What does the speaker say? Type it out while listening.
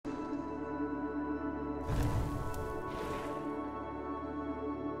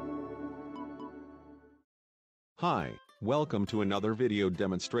Hi, welcome to another video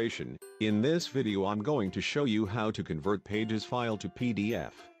demonstration. In this video I'm going to show you how to convert Pages file to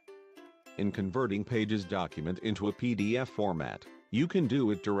PDF. In converting Pages document into a PDF format, you can do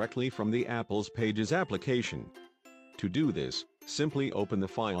it directly from the Apple's Pages application. To do this, simply open the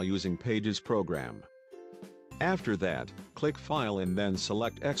file using Pages program. After that, click File and then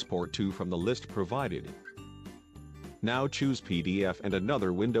select Export to from the list provided. Now choose PDF and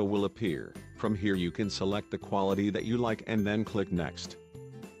another window will appear. From here you can select the quality that you like and then click Next.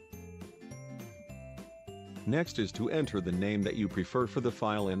 Next is to enter the name that you prefer for the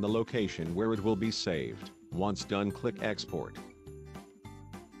file and the location where it will be saved. Once done, click Export.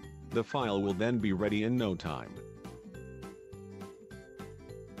 The file will then be ready in no time.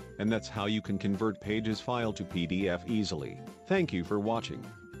 And that's how you can convert Pages file to PDF easily. Thank you for watching.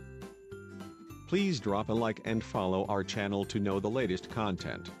 Please drop a like and follow our channel to know the latest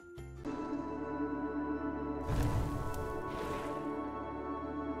content.